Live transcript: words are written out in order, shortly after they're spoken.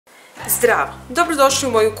Zdravo! Dobrodošli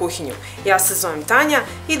u moju kuhinju. Ja se zovem Tanja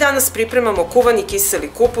i danas pripremamo kuvani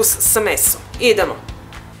kiseli kupus sa mesom. Idemo!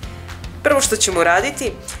 Prvo što ćemo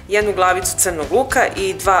raditi, jednu glavicu crnog luka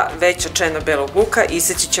i 2 veća čena belog luka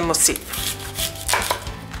iseći ćemo sitno.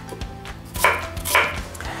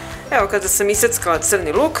 Evo, kada sam iseckala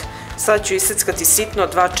crni luk, sad ću iseckati sitno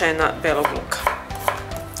 2 čena belog luka.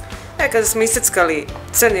 Kada smo iseckali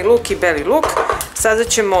crni luk i beli luk, sada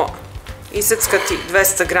ćemo iseckati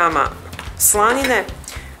 200 g slanine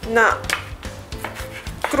na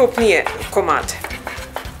krupnije komade.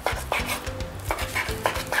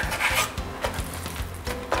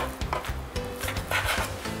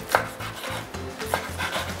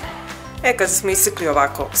 Kada smo isekli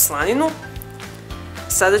ovako slaninu,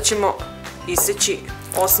 sada ćemo iseći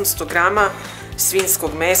 800 g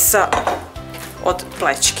svinjskog mesa od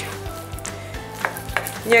plećke.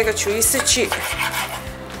 Njega ću iseći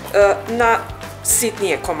na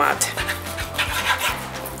sitnije komade.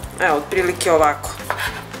 Evo, otprilike ovako,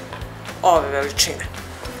 ove veličine.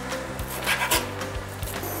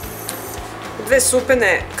 2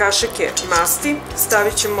 supene kašike masti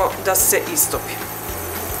stavit ćemo da se istopi.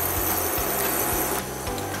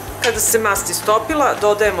 Kada se mast istopila,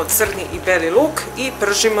 dodajemo crni i beli luk i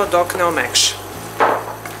pržimo dok ne omekša.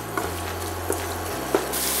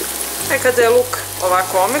 Kada je luk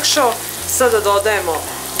ovako omekšao, sada dodajemo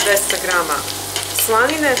 200 g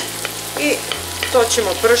slanine i to ćemo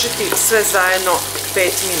pržiti sve zajedno 5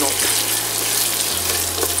 minuta.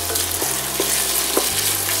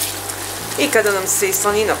 I kada nam se i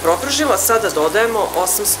slanina propržila, sada dodajemo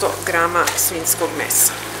 800 g svinjskog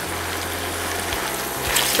mesa.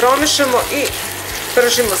 Promešamo i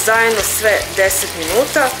pržimo zajedno sve 10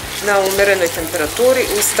 minuta na umerenoj temperaturi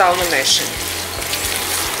uz stalno mešanje.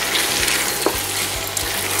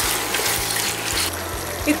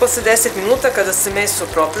 I posle 10 minuta kada se meso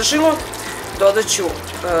propržilo, dodat ću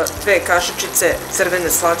 2 kašičice crvene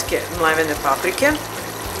slatke mlevene paprike.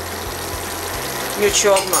 Nju ću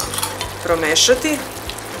odmah promešati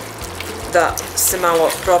da se malo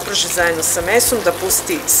proprži zajedno sa mesom, da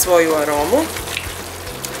pusti svoju aromu.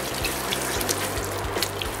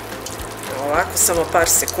 Ovako, samo par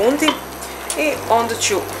sekundi. I onda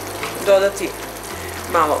ću dodati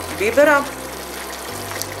malo bibera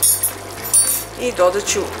i dodat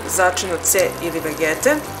ću začino C ili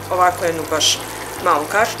vegete, ovako jednu baš malu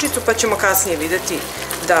kašičicu, pa ćemo kasnije vidjeti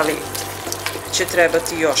da li će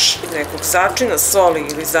trebati još nekog začina, soli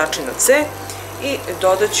ili začina C, i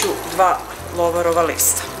dodat ću 2 lovorova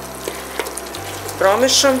lista.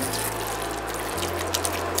 Promešam,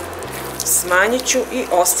 smanjit ću i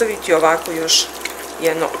ostaviti ovako još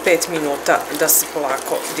jedno 5 minuta da se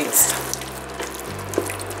polako dinsta.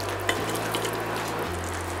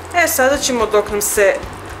 Sada ćemo, dok nam se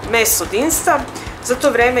meso dinsta, za to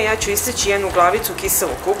vreme ja ću iseći jednu glavicu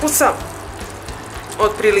kiselog kupusa,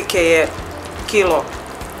 otprilike je kilo,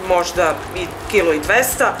 možda i kilo i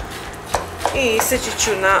 200, i iseći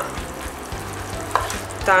ću na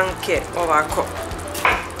tanke ovako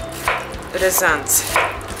rezance.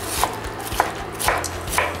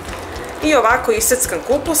 I ovako iseckan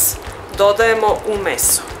kupus dodajemo u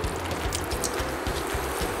meso.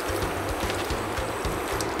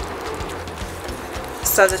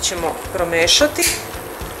 Sada ćemo promešati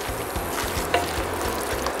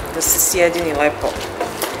da se sjedini lepo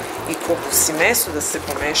i kupus i meso, da se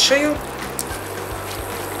pomešaju.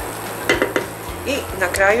 I na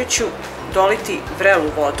kraju ću doliti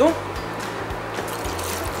vrelu vodu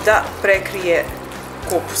da prekrije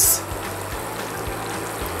kupus.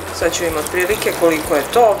 Sad ću imati otprilike koliko je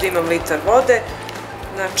to. Ovdje imam litar vode,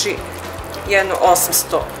 znači jedno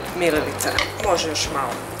 800 ml. Može još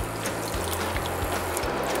malo.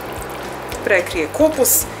 Prekrije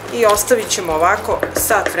kupus i ostavit ćemo ovako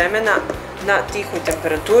sat vremena na tihoj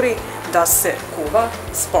temperaturi da se kuva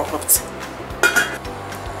s poklopcem.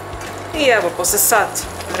 I evo, posle sat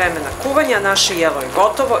vremena kuvanja naše jelo je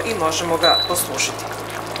gotovo i možemo ga poslužiti.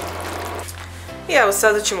 I evo,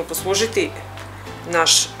 sada ćemo poslužiti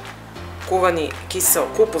naš kuvani kiseo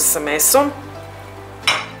kupus sa mesom.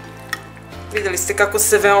 Vidjeli ste kako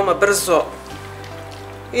se veoma brzo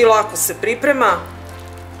i lako se priprema.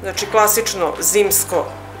 Znači, klasično zimsko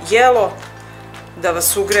jelo da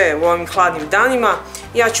vas ugreje u ovim hladnim danima.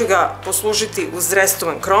 Ja ću ga poslužiti uz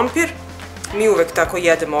restovan krompir. Mi uvek tako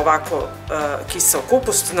jedemo ovako kiseo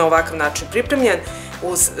kupus, na ovakav način pripremljen,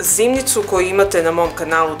 uz zimnicu koju imate na mom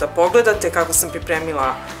kanalu da pogledate kako sam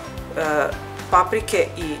pripremila paprike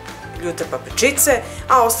i ljute papričice,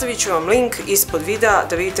 a ostavit ću vam link ispod videa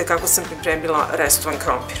da vidite kako sam pripremila restovan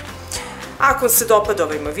krompir. Ako vam se dopada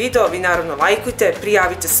ovaj moj video, vi naravno lajkujte,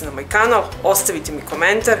 prijavite se na moj kanal, ostavite mi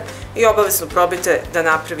komentar i obavezno probajte da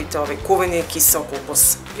napravite ovaj kuvani kiseo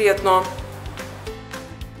kupus. Prijatno!